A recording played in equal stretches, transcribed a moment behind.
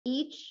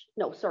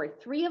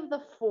three of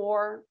the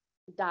four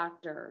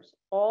doctors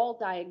all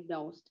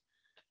diagnosed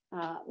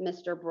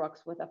Mr.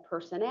 Brooks with a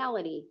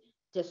personality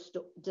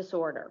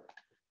disorder.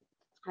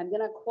 I'm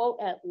going to quote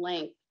at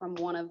length from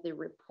one of the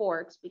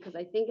reports because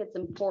I think it's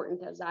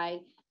important as I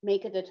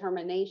make a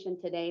determination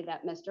today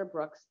that Mr.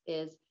 Brooks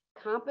is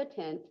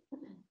competent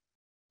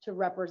to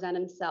represent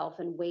himself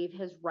and waive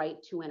his right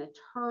to an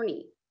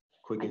attorney.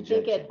 Quick I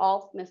objection. think it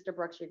also, Mr.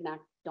 Brooks, you're not,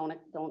 don't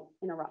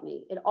interrupt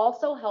me. It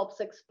also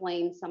helps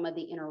explain some of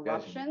the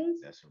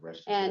interruptions. That's a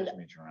rest and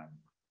judgment, Your Honor.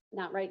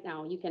 Not right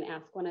now. You can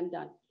ask when I'm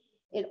done.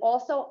 It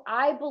also,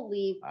 I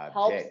believe,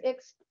 helps.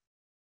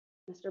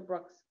 Mr.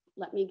 Brooks,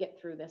 let me get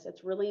through this.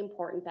 It's really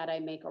important that I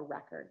make a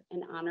record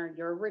and honor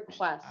your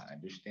request. I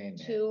understand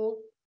that.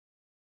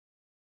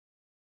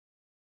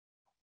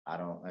 I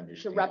don't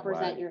understand to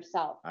represent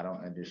yourself. I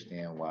don't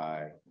understand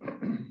why.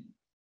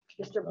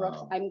 Mr. Brooks,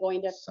 I'm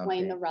going to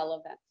explain the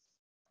relevance.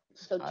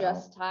 So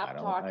just stop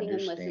talking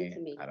and listen to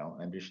me. I don't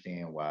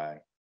understand why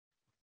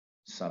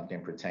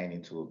something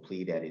pertaining to a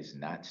plea that is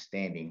not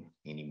standing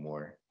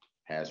anymore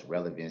has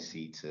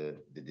relevancy to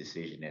the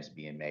decision that's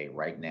being made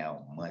right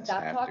now, months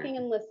after. Stop talking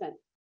and listen,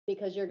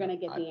 because you're going to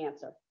get the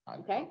answer.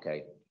 Okay?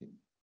 Okay.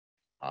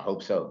 I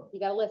hope so. You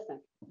got to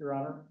listen. Your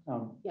Honor,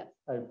 yes.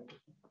 I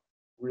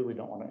really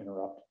don't want to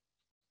interrupt,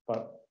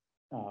 but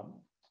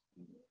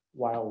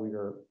while we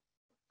are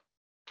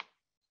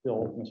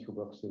still Mr.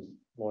 Brooks's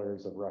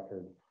lawyers of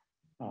record,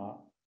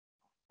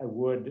 I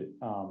would,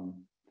 I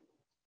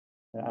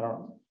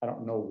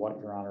don't know what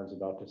Your Honor is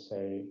about to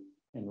say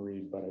and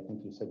read, but I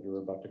think you said you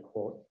were about to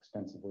quote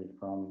extensively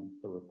from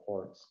the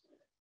reports.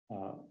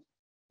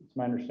 It's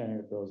my understanding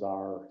that those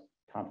are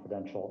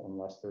confidential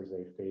unless there's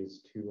a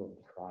phase 2 of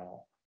the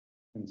trial.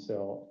 And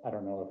so I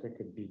don't know if it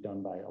could be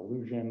done by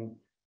allusion,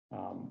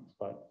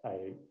 but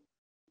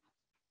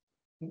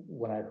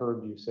when I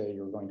heard you say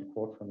you were going to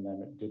quote from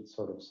them, it did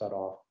sort of set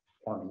off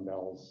warning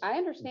bells. I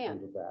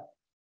understand.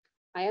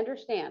 I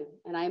understand,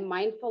 and I'm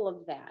mindful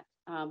of that.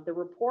 The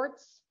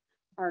reports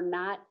are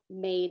not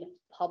made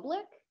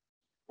public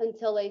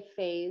until a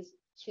phase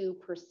 2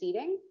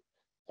 proceeding.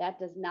 That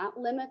does not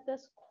limit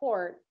this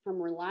court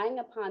from relying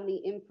upon the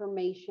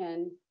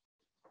information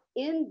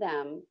in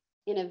them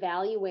in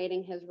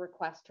evaluating his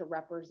request to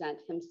represent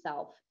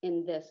himself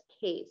in this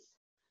case.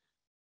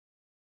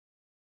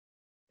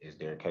 Is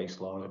there a case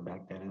law to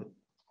back that up?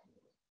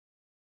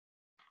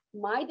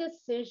 My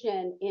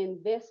decision in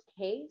this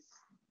case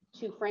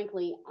to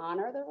frankly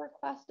honor the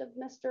request of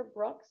Mr.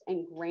 Brooks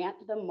and grant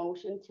the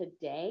motion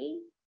today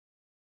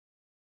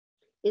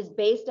is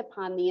based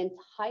upon the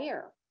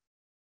entire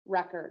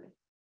record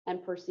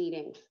and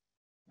proceedings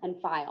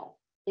and file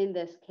in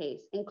this case,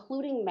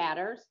 including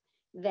matters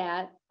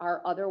that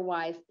are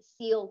otherwise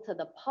sealed to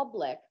the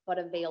public, but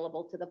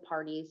available to the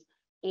parties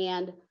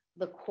and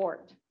the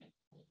court.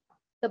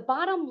 The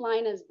bottom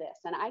line is this,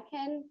 and I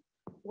can,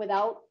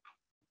 without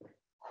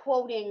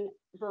quoting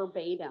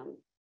verbatim,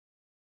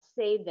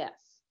 say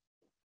this.